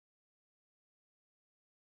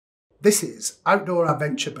This is Outdoor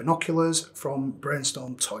Adventure Binoculars from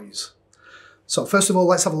Brainstorm Toys. So first of all,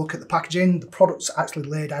 let's have a look at the packaging. The product's actually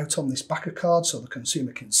laid out on this backer card so the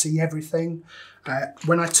consumer can see everything.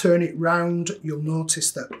 When I turn it round, you'll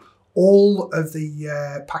notice that all of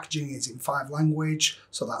the packaging is in 5 languages.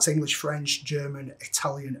 So that's English, French, German,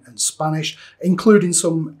 Italian and Spanish, including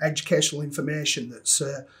some educational information that's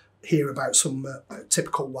here about some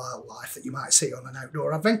typical wildlife that you might see on an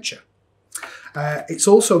outdoor adventure. It's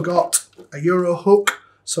also got a Euro hook,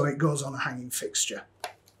 so it goes on a hanging fixture.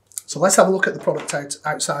 So let's have a look at the product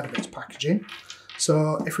outside of its packaging.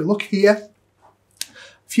 So if we look here,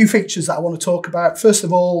 a few features that I want to talk about. First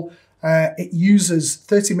of all, it uses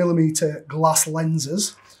 30mm glass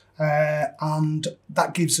lenses, and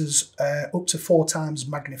that gives us up to 4 times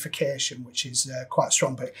magnification, which is quite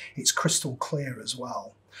strong, but it's crystal clear as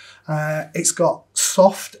well. It's got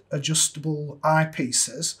soft adjustable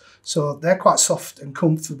eyepieces, so they're quite soft and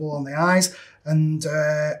comfortable on the eyes, and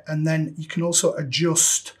then you can also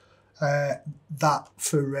adjust that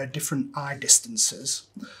for different eye distances.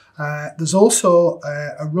 There's also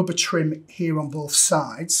a rubber trim here on both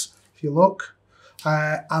sides, if you look,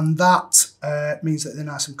 and that means that they're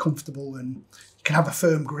nice and comfortable and you can have a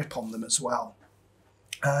firm grip on them as well.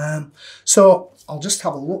 So I'll just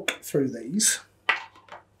have a look through these.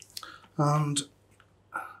 And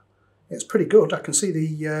it's pretty good. I can see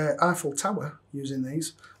the Eiffel Tower using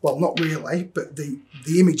these. Well, not really, but the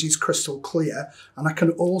image is crystal clear, and I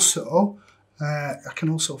can also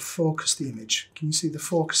focus the image. Can you see the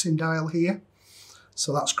focusing dial here?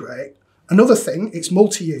 So that's great. Another thing, it's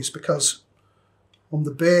multi-use because on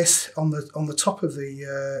the base, on the top of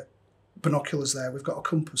the binoculars there, we've got a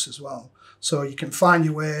compass as well. So you can find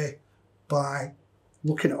your way by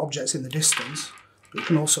looking at objects in the distance. But you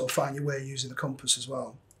can also find your way using the compass as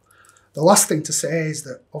well. The last thing to say is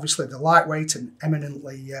that obviously they're lightweight and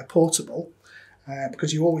eminently portable,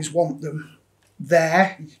 because you always want them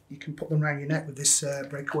there. You can put them around your neck with this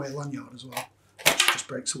breakaway lanyard as well, which just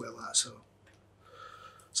breaks away like so.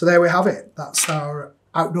 So there we have it. That's our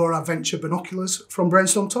Outdoor Adventure Binoculars from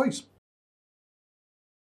Brainstorm Toys.